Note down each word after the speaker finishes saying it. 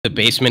the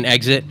basement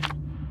exit,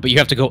 but you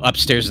have to go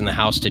upstairs in the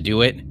house to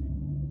do it.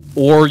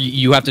 Or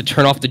you have to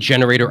turn off the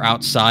generator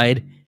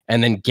outside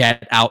and then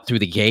get out through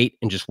the gate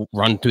and just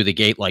run through the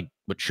gate like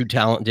what True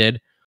Talent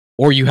did.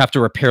 Or you have to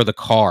repair the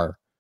car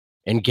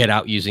and get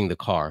out using the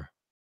car.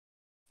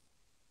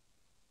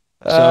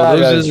 So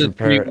those are the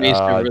three ways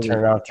to really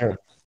turn.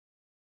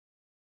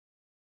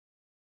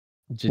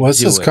 What's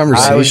this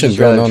conversation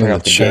going on in the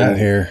chat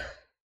here?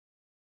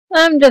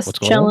 I'm just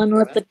chilling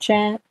with the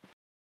chat.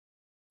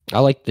 I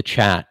like the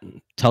chat.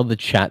 Tell the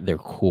chat they're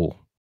cool.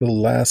 The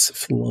Last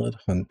Flood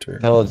Hunter.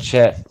 Tell the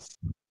chat.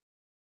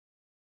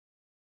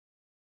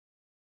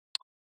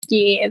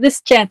 Yeah,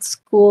 this chat's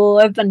cool.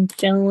 I've been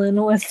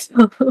chilling with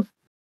them.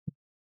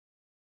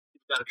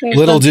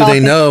 Little do they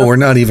know, we're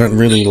not even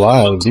really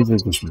live. These are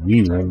just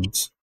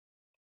reruns.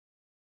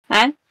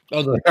 Huh?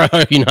 Oh,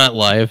 are you not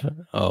live?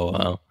 Oh,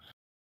 wow.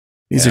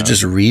 These are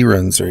just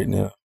reruns right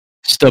now.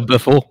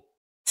 Stabiffle.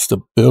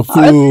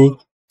 Stabiffle.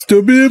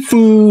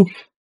 Stabiffle.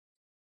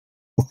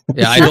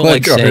 Yeah, I don't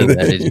like saying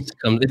that.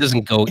 It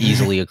doesn't go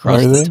easily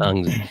across the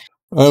tongues. I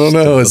don't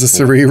know. Is this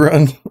a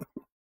rerun?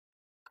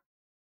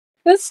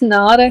 It's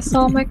not. I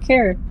saw my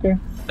character.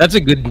 That's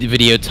a good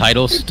video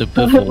title,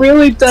 Stabiffle. It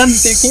really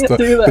does. You can't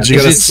do that. But you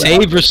gotta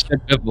save or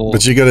Stabiffle.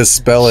 But you gotta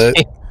spell it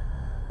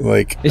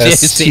like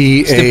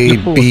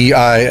S-T-A-B-I-F-F-L-E.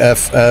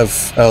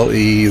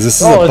 Is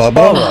this a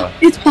Bubba?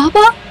 It's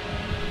Bubba?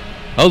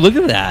 Oh, look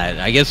at that.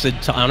 I guess in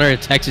honor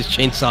of Texas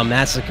Chainsaw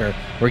Massacre,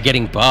 we're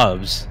getting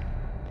Bubs.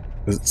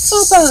 It's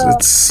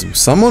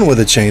someone with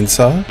a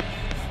chainsaw.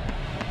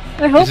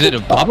 Is it a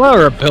Bubba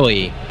or a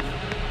Billy?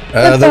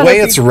 The way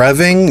it's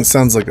revving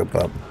sounds like a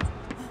Bubba.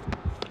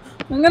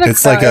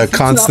 It's like a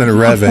constant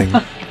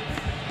revving.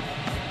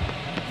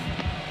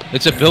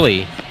 It's a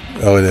Billy.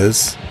 Oh, it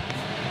is?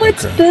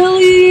 It's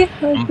Billy.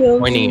 I'm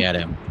pointing at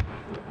him.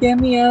 Get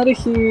me out of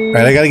here.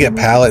 Alright, I gotta get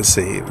pallet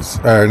saves.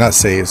 Or not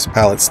saves,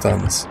 pallet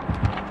stuns.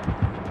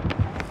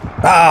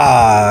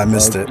 Ah, I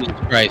missed it.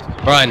 Right,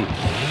 run.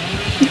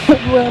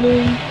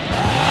 Running.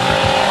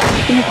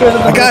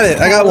 I got it.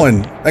 I got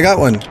one. I got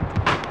one.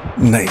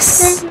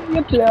 Nice.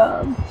 Good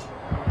job.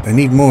 I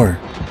need more.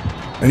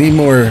 I need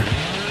more.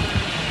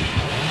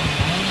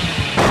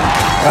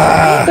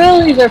 Ah.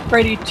 Billies are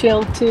pretty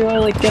chill too. I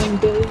like getting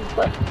Billies,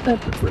 but I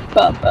prefer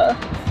Bubba.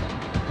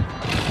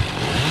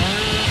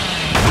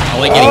 I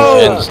like getting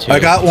gens too. I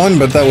got one,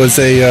 but that was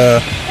a.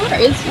 Where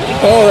is he?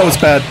 Oh, that was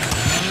bad.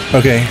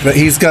 Okay,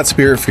 he's got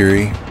Spirit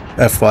Fury,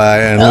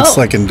 FYI, and looks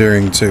like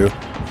Enduring too.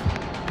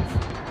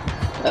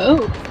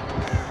 Oh.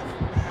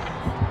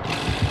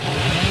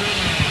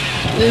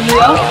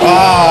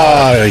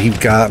 Ah, he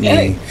got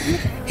me.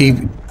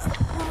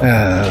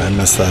 I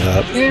messed that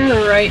up.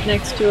 You're right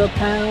next to a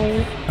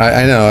pallet.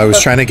 I know. I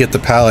was trying to get the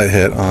pallet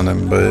hit on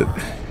him, but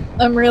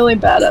I'm really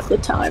bad at the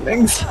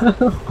timing, so.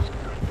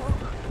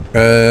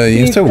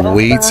 You have to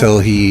wait till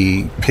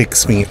he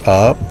picks me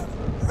up.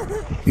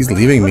 He's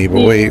leaving me,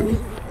 but wait.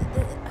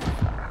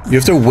 You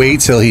have to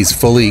wait till he's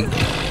fully.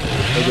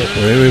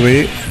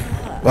 Wait.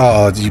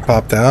 Oh, you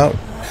popped out?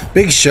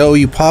 Big Show,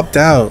 you popped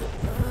out.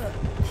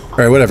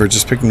 Alright, whatever,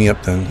 just pick me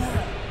up then.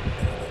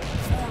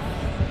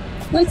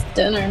 Nice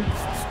dinner.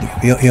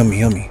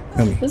 Yummy.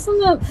 Isn't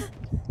that...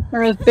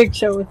 Or is Big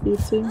Show with you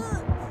too?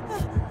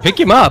 Pick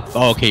him up!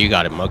 Oh, okay, you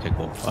got him. Okay,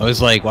 cool. I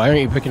was like, why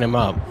aren't you picking him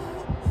up?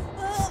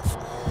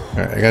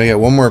 Alright, I gotta get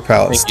one more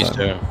pallet stun. Thank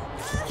you, sir.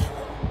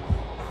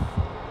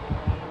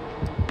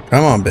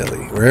 Come on,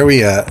 Billy. Where are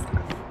we at?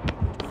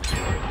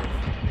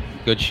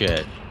 Good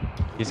shit.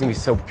 He's gonna be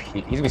so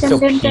peeved.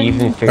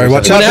 Alright,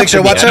 watch out, Big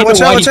Show. Watch out.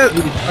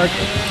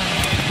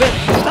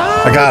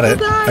 I got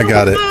it.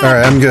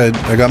 Alright, I'm good.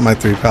 I got my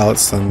 3 pallet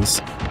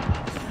stuns.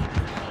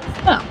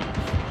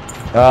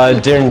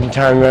 Didn't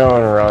time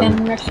on a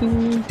run.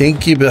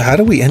 Thank you, but how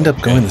do we end up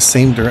going the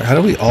same direction? How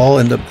do we all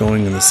end up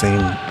going in the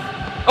same...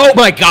 Oh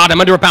my god, I'm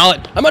under a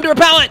pallet! I'm under a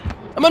pallet!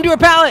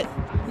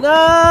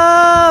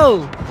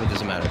 No! It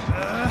doesn't matter.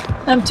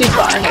 I'm too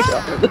far and I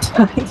don't know the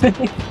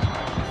timing.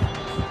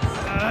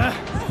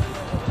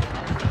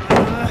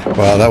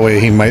 Well, that way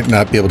he might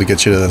not be able to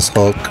get you to this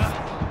hook.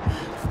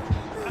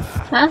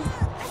 Huh?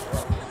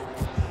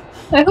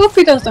 I hope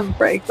he doesn't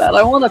break that.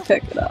 I want to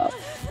pick it up.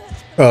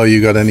 Oh,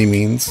 you got any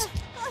means?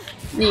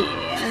 Yeah.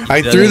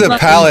 I threw the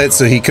pallet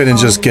so he couldn't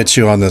just get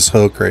you on this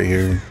hook right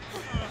here.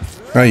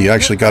 Oh, you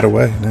actually got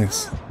away.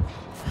 Nice.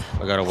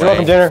 I got away. You're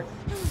welcome, dinner.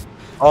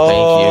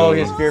 Oh, Thank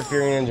you. his Spirit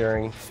Fury and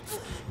Enduring.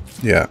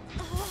 Yeah,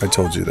 I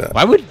told you that.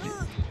 Why would...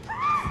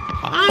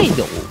 I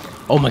don't...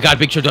 Oh my god,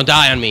 Big Show, don't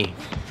die on me.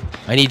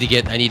 I need to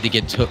get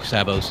took,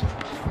 Sabos.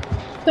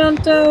 Dun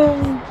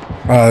dun.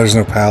 Oh, there's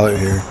no pallet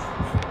here.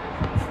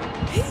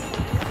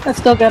 I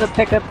still gotta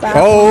pick up that.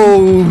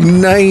 Oh,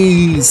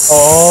 nice.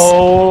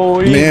 Oh,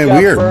 man,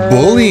 we are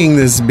bullying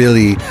this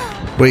Billy.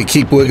 Wait,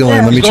 keep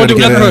wiggling. Let me try to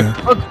get in.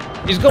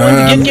 He's going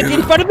to get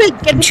in front of me.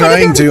 I'm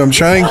trying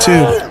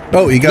to.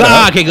 Oh, he got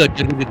out. Okay, good.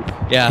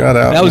 Yeah, Got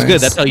out. that was nice.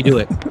 good. That's how you do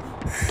it.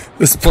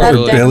 This poor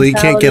Billy. Billy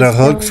can't get a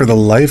hook for the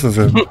life of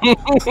him.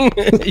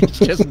 He's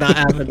just not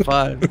having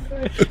fun.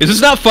 Is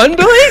this not fun,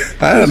 Billy?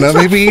 I don't know.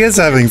 Maybe he is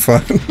having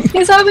fun.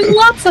 He's having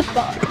lots of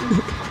fun.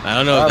 I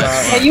don't know if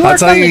that's Yeah, you I'll are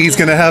tell you, coming he's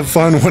in. gonna have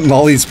fun when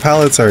all these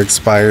pallets are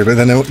expired. But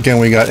then again,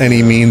 we got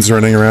any means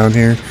running around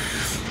here.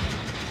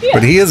 Yeah.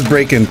 But he is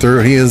breaking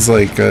through. He is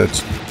like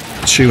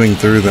chewing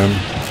through them.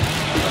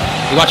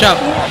 Watch out.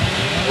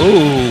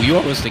 Ooh, you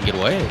almost didn't get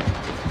away.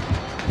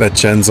 That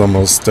gen's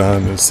almost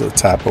done. It's a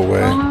tap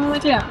away. Oh,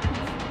 yeah.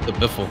 The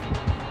biffle.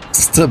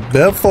 It's the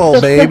biffle,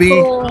 baby.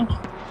 The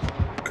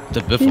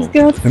He's biffle.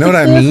 got You know what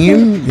I the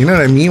mean? You know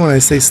what I mean when I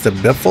say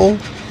stabiffle?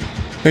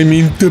 I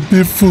mean the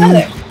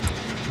biffle.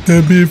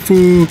 The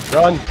biffle.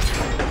 Run.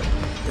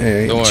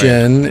 Hey, Don't worry,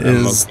 Jen I'm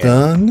is okay.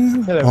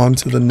 done. Hello. On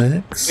to the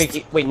next.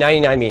 Wait,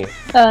 99 me.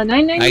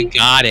 990. I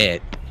got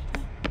it.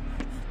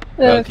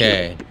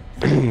 Okay.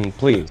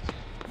 Please.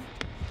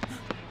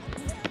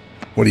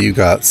 What do you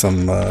got?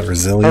 Some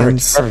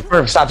resilience?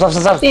 Perfect.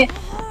 Stop. Yeah.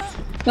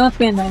 Don't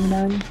be a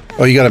 99.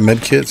 Oh, you got a med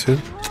kit too?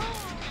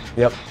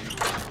 Yep.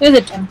 There's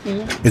a jump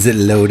here. Is it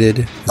loaded?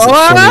 Is it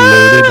Oh,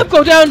 fully loaded?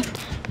 go down.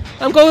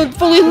 I'm going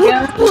fully.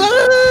 Yeah.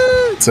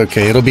 It's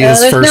okay. It'll be his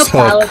There's first no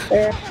pallet hook.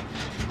 there.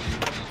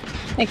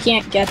 I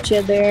can't get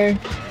you there.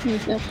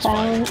 There's no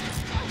pallet.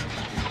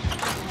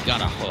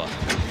 Got a hook.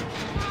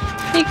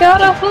 He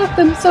got a hook.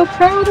 I'm so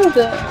proud of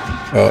him.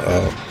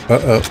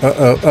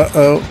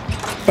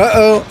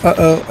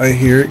 I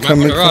hear it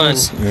coming Weapon run.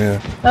 close.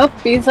 Yeah. Oh,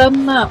 he's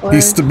on that one.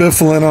 He's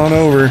stabiffling on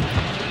over.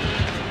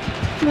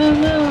 No.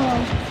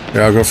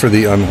 Yeah, I'll go for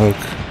the unhook.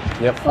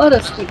 Yep. What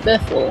a sweet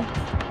biffle.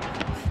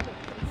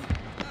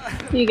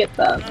 You get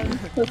that one.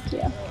 Hook,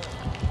 yeah.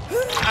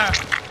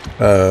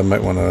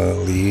 Might want to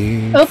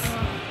leave. Oh, I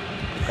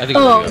think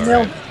oh it'll be no.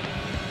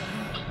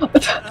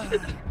 alright.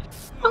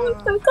 Oh,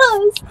 so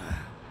close.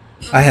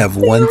 I have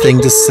one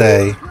thing to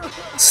say.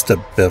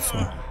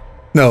 Stabiffle.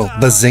 No,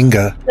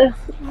 bazinga.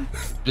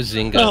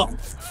 Bazinga. Oh,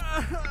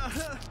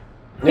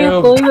 No.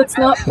 can't believe it's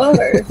not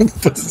butter.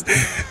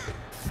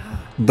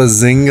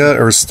 Bazinga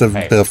or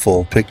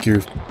stabiffle. Pick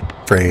your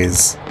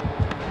phrase.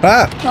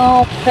 Ah!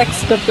 Oh,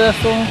 text the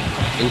biffle.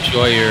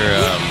 Enjoy your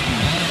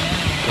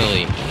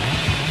Billy.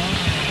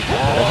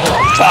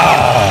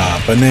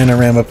 Ah!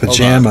 Bananarama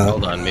pajama.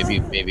 Hold on. Maybe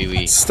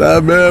we.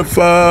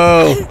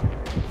 Stabiffle!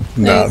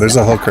 No, there's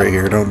a hook right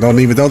here. Don't.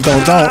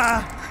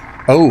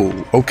 Oh,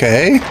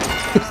 okay.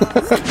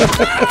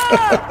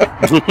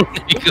 There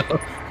you go.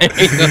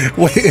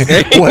 Wait,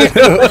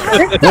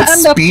 what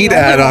speed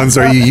add-ons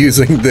are you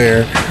using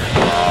there?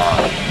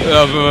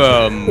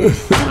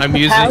 I'm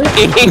using.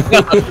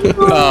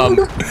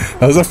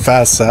 That was a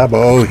fast sab.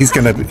 Oh, he's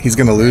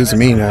gonna lose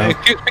me now.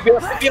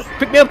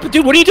 Pick me up,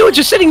 dude. What are you doing?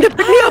 Just sitting there.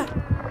 Pick me up.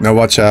 No,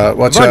 watch out!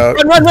 Watch out!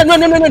 Run.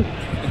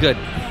 Good.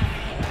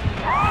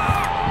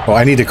 Oh,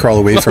 I need to crawl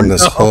away from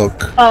this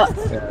hook.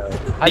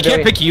 I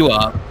can't pick you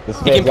up.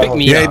 He can pick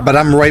me Yeah, up. but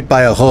I'm right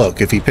by a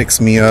hook. If he picks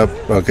me up,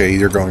 okay,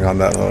 you're going on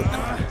that hook.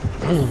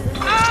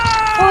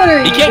 What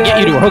are He you can't get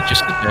you to a doing? hook. Just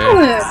sit there.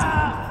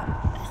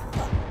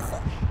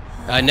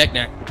 What?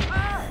 Knick-knack,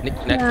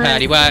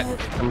 paddywhack.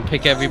 Come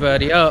pick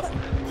everybody up.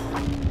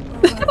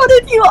 How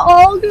did you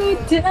all go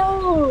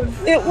down?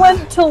 It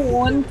went to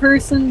one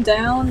person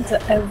down to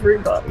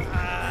everybody.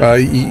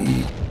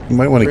 You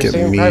might want to We're get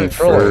saying me private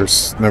trolling.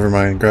 first. Never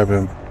mind, grab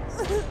him.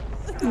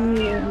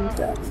 Yeah, I'm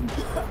done.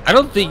 I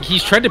don't think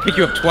he's tried to pick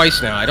you up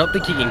twice now. I don't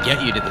think he can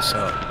get you to this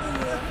hook.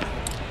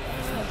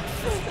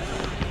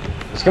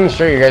 It's coming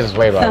straight your guys'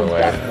 way, by the Come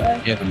way. that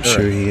way. Yeah, I'm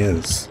sure he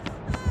is.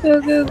 Go,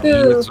 go,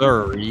 go. Yes,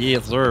 sir.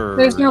 Yes, sir.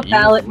 There's no Yes,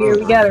 pallet here. sir.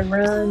 We gotta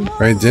run.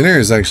 Right, dinner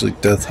is actually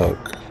death hook.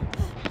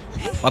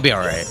 I'll be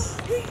alright.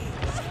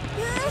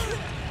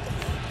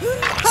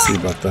 See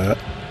about that.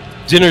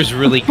 Dinner's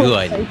really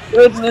good. My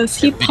goodness,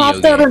 he Video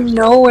popped out of games.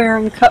 nowhere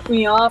and cut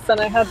me off, and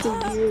I had to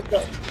use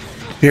the.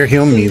 Here,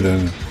 heal me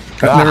then.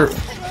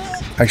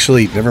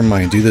 Actually, never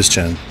mind. Do this,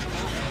 Jen.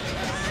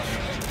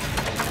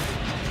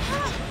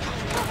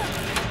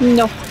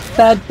 No,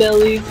 bad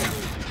Billy.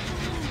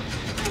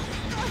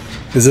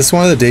 Is this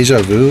one of the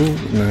deja vu?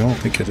 No, I don't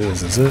think it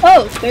is it?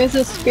 Oh, there's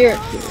a spirit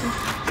here.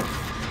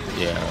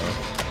 Yeah.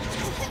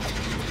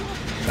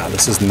 No,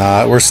 this is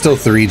not. We're still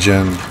 3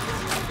 Jen.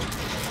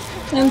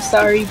 I'm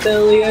sorry,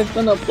 Billy. I've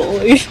been a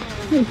bully.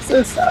 I'm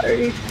so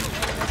sorry.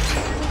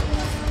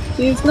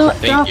 He's not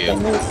Thank you.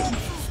 dropping, is he?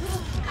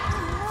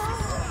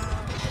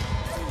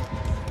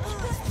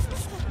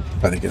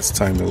 I think it's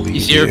time to leave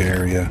He's the here.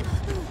 area.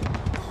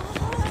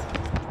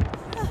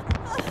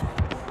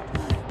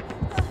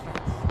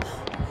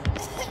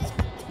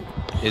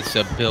 It's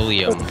a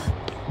billion.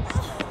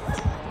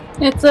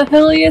 It's a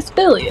Hilius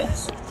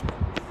Bilius.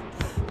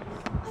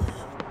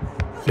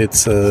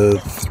 It's a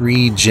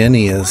 3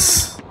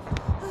 Genius,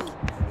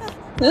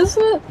 Is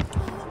it?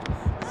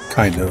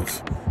 kind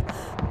of.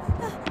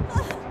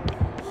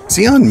 Is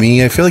he on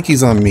me? I feel like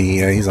he's on me.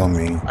 Yeah, he's on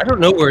me. I don't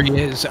know where he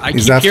is. I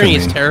He's keep after hearing me.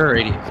 his terror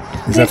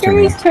radius. He's He after me.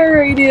 carries terror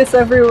radius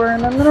everywhere,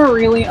 and I'm in a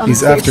really unsafe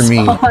He's after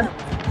me.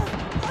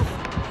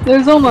 spot.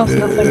 There's almost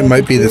nothing. It I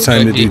might can be the do.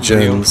 time to do Good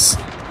deal. gems.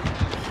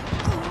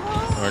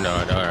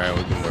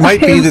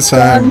 Might be the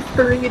time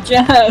 3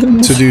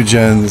 gens. to do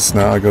gens.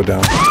 No, I'll go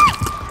down.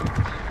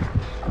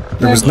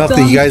 There was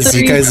nothing. You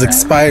guys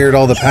expired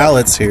all the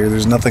pallets here.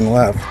 There's nothing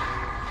left.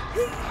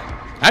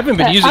 I haven't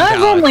been using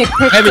I've only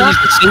pallets. I picked haven't up.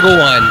 used a single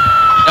one.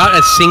 Not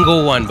a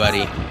single one,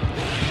 buddy.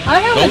 I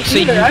haven't Don't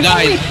say either. you I've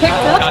guys only picked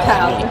up got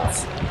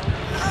pallets.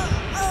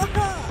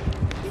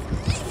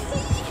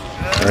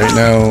 Alright,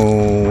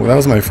 now that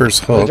was my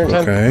first hook,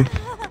 okay.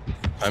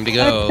 Time to I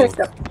go. picked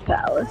up the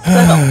pallets.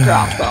 I don't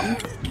drop them.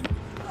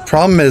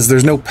 Problem is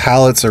there's no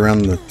pallets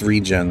around the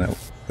 3-gen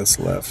that's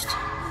left.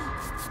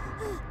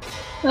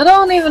 I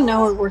don't even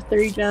know where we're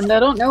 3-gen. I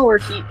don't know where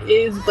he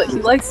is, but he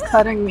likes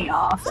cutting me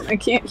off, and I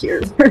can't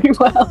hear very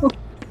well.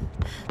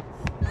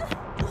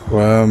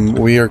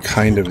 We are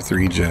kind of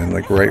 3-gen,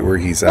 like right where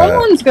he's at.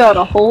 Someone's got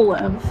a hole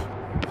in.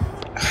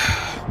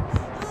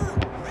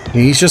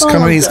 He's just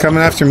coming. He's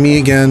coming after me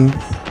again.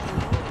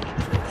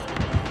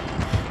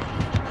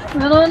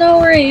 I don't know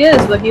where he is,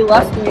 but he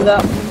left me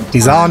that one.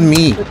 He's on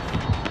me.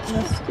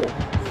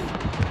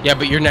 Yeah,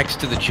 but you're next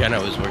to the gen I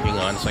was working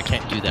on, so I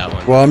can't do that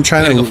one. Well, I'm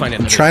trying to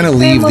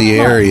leave the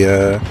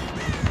area,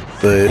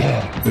 but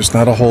there's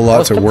not a whole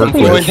lot to work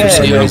with for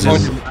some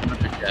reason.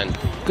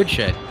 Good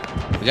shit.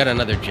 We got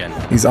another gen.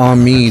 He's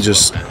on me.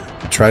 Just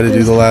try to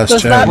do the last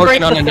Does gen. that break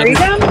the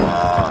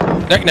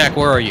 3-gen? Knack,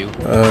 where are you?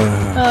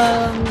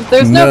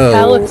 There's no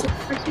pallets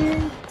over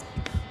here.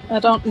 I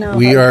don't know.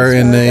 We are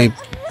in a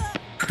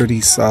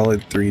pretty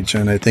solid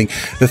 3-gen, I think.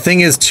 The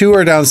thing is, 2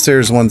 are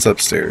downstairs, 1's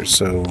upstairs,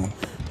 so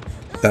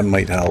that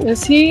might help.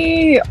 Is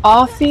he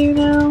off you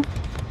now?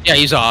 Yeah,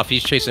 he's off.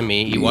 He's chasing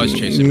me. He was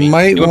chasing me.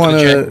 Might want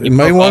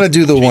to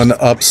do the one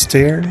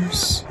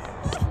upstairs.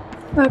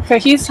 Okay,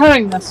 he's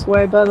heading this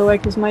way, by the way,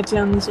 because my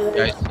gen's are...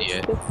 Yeah, I see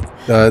it.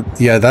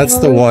 Yeah, that's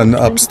the one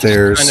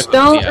upstairs.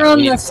 Don't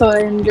run this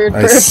way, injured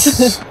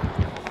person.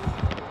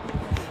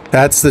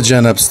 That's the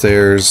gen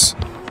upstairs.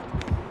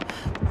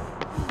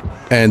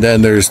 And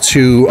then there's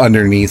 2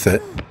 underneath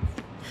it.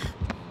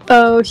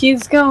 Oh,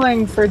 he's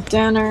going for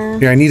dinner.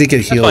 Here, I need to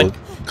get healed.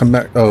 Come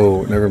back.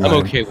 Oh, never mind.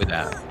 I'm okay with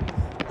that.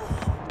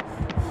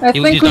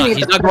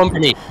 He's not going for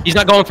me. He's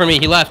not going for me.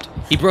 He left.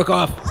 He broke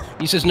off.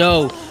 He says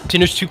no.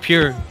 Tinder's too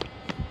pure.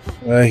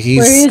 Where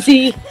is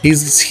he?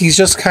 He's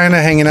just kind of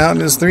hanging out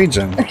in his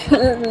 3-gen.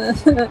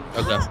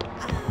 Okay.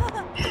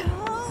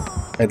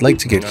 I'd like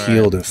to get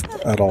healed if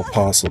at all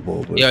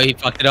possible. But... Yeah, he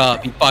fucked it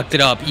up. He fucked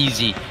it up.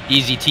 Easy.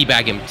 Easy.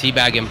 Teabag him.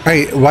 Teabag him.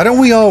 Hey, why don't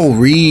we all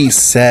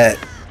reset?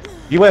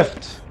 You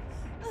whiffed.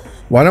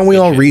 Why don't we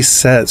all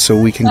reset so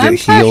we can get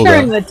healed up?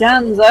 I'm pressuring the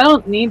gens. I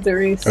don't need the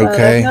reset.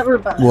 Okay. I've never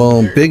been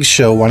Well, Big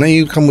Show, why don't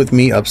you come with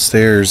me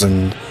upstairs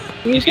and...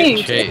 He's getting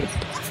chased.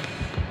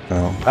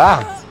 Oh.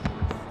 Ah!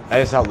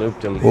 I just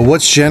out-looped him. Well,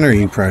 what gen are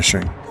you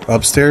pressuring?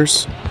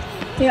 Upstairs?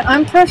 Yeah,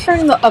 I'm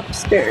pressuring the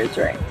upstairs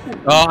right now.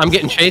 Oh, I'm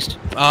getting chased.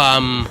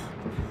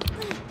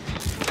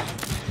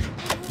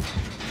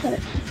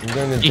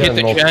 He hit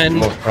the gen.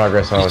 Most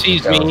progress on he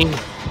sees me.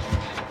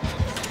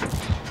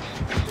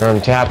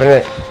 I'm tapping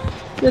it.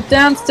 The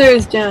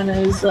downstairs gen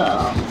is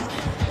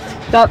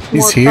got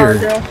more here.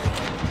 progress.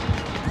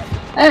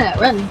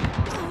 Run.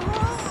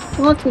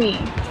 Look me.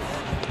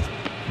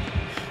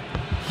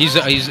 He's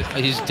downstairs.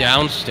 He's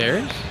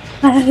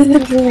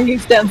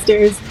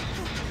downstairs.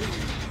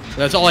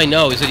 That's all I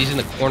know is that he's in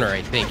the corner.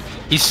 I think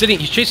he's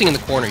chasing in the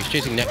corner. He's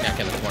chasing Knack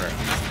in the corner.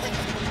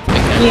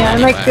 Yeah, I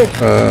might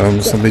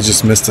get. Somebody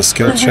just missed a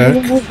skill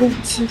check.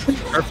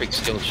 Perfect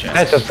skill check.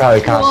 That just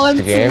probably cost us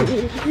the game.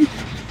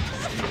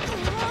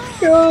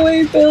 Go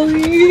away,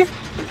 Billy.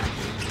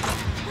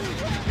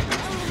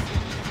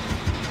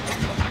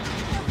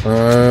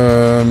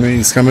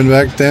 He's coming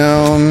back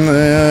down,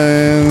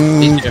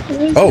 and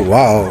oh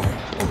wow,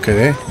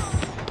 okay.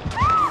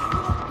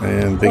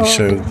 And Big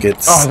Show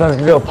gets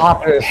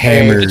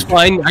hammered. It's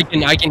fine.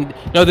 I can.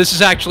 No, this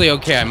is actually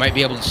okay. I might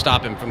be able to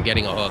stop him from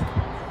getting a hook.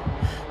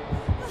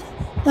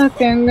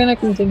 Okay, I'm gonna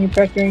continue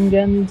pressuring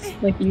gens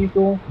like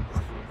usual.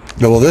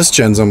 Well, this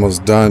gen's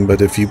almost done,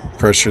 but if you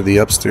pressure the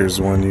upstairs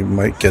one, you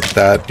might get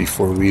that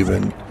before we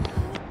even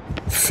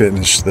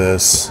finish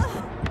this.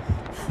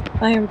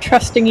 I am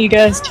trusting you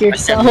guys to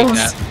yourselves. I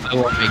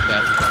won't make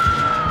that.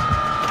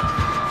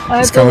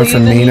 He's coming for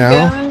me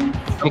now.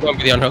 I'm going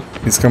for the unhook.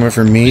 He's coming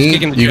for me.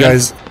 You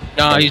guys.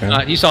 No, he's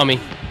not. He saw me.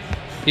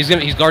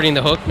 He's guarding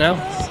the hook now.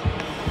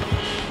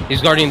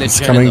 He's guarding the. He's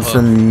coming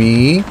for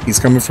me. He's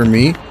coming for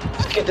me.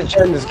 Just get the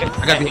gen.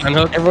 I got the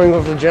unhook. Everyone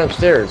go for the gen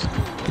upstairs.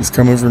 He's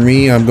coming for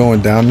me. I'm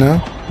going down now.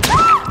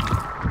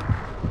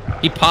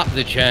 He popped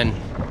the gen.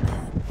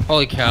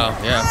 Holy cow!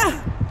 Yeah.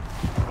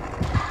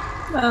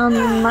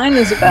 Mine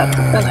is about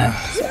to finish,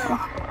 so...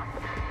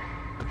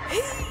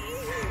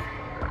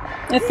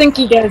 I think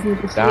you guys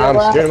need to heal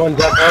up.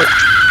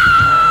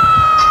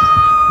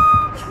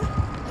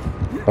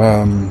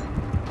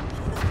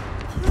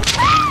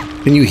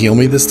 Can you heal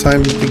me this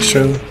time, Big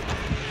Show?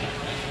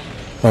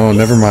 Oh,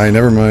 never mind,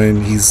 never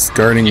mind. He's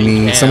guarding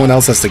me. Someone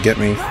else has to get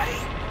me.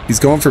 He's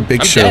going for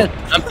Big Show.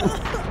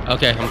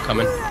 Okay, I'm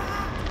coming.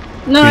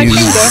 No, I can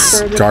go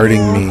for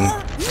guarding me.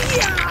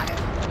 Yeah,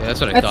 that's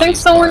what I thought. I think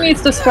someone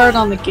needs to start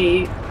on the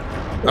gate.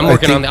 I'm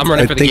working on. I'm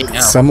running for the gate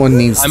now. Someone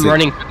needs I'm to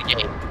running for the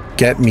gate.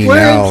 get me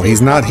Where now. is he?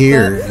 He's not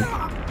here.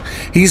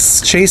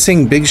 He's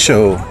chasing Big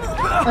Show.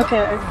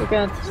 Okay, I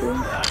forgot to.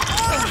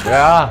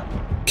 Yeah.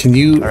 Can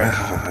you?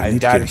 I need to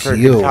died get for a good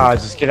healed.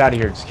 cause. Just get out of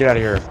here. Just get out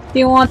of here. Do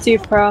you want to,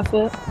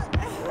 Prophet?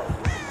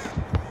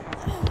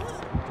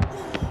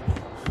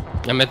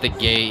 I'm at the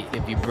gate.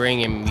 If you bring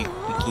him, we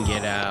can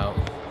get out.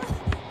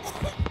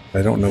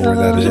 I don't know where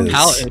that There's a is.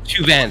 pallet,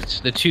 2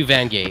 vans. The 2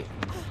 van gate.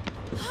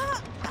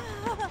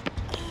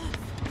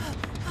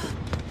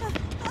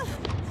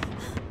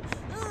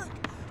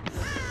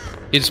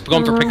 He's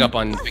going for pickup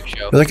on Big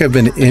Show. I feel like I've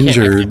been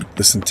injured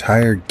this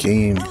entire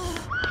game.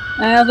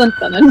 I haven't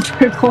been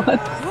injured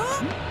once.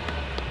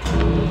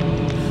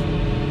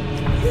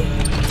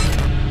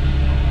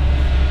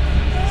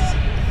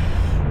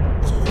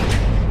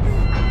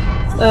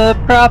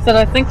 Prophet,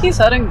 I think he's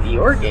heading to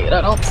your gate.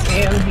 I don't see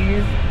him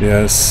here.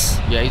 Yes.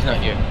 Yeah, he's not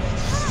here.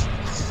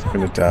 I'm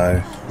gonna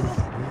die.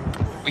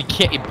 We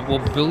can't. Well,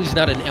 Billy's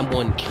not an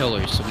M1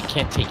 killer, so we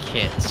can't take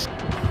hits.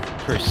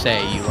 Per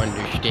se, you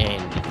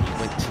understand. You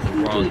went to the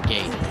wrong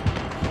gate.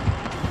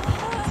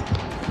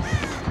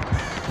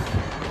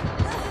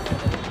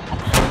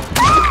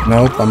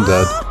 Nope, I'm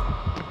dead.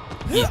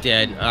 He's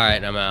dead.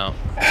 Alright, I'm out.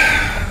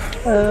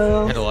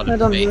 I don't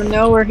debate. even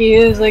know where he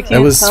is. I can't. It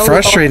was tell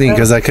frustrating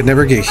because I could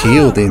never get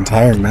healed the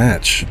entire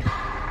match.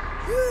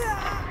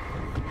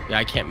 Yeah,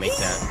 I can't make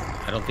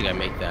that. I don't think I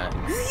make that.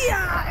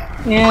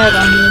 Yeah, I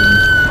don't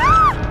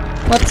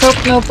know. Let's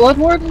hope no Blood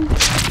Warden.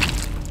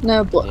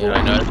 No Blood Yeah, I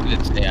Warden. know. I was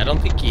gonna say, I don't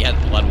think he has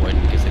Blood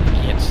Warden because I think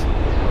he hits.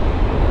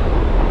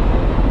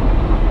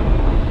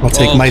 I'll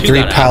take Well, my 2 3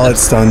 got out. pallet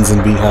stuns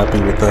and be happy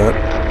with that.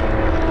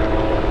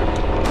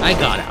 I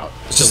got out.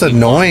 It's just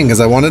annoying because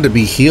I wanted to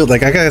be healed.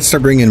 Like, I gotta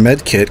start bringing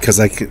med kit because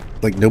I could,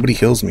 like, nobody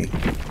heals me.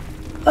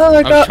 Oh, I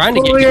I was got trying to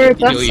all get your you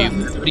to heal you.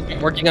 death But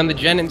keep working on the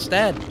gen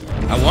instead.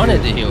 I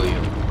wanted to heal you.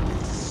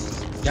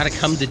 Gotta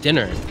come to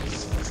dinner.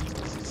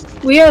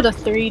 We had a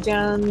 3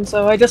 gen,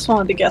 so I just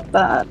wanted to get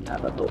that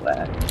out of the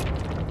way.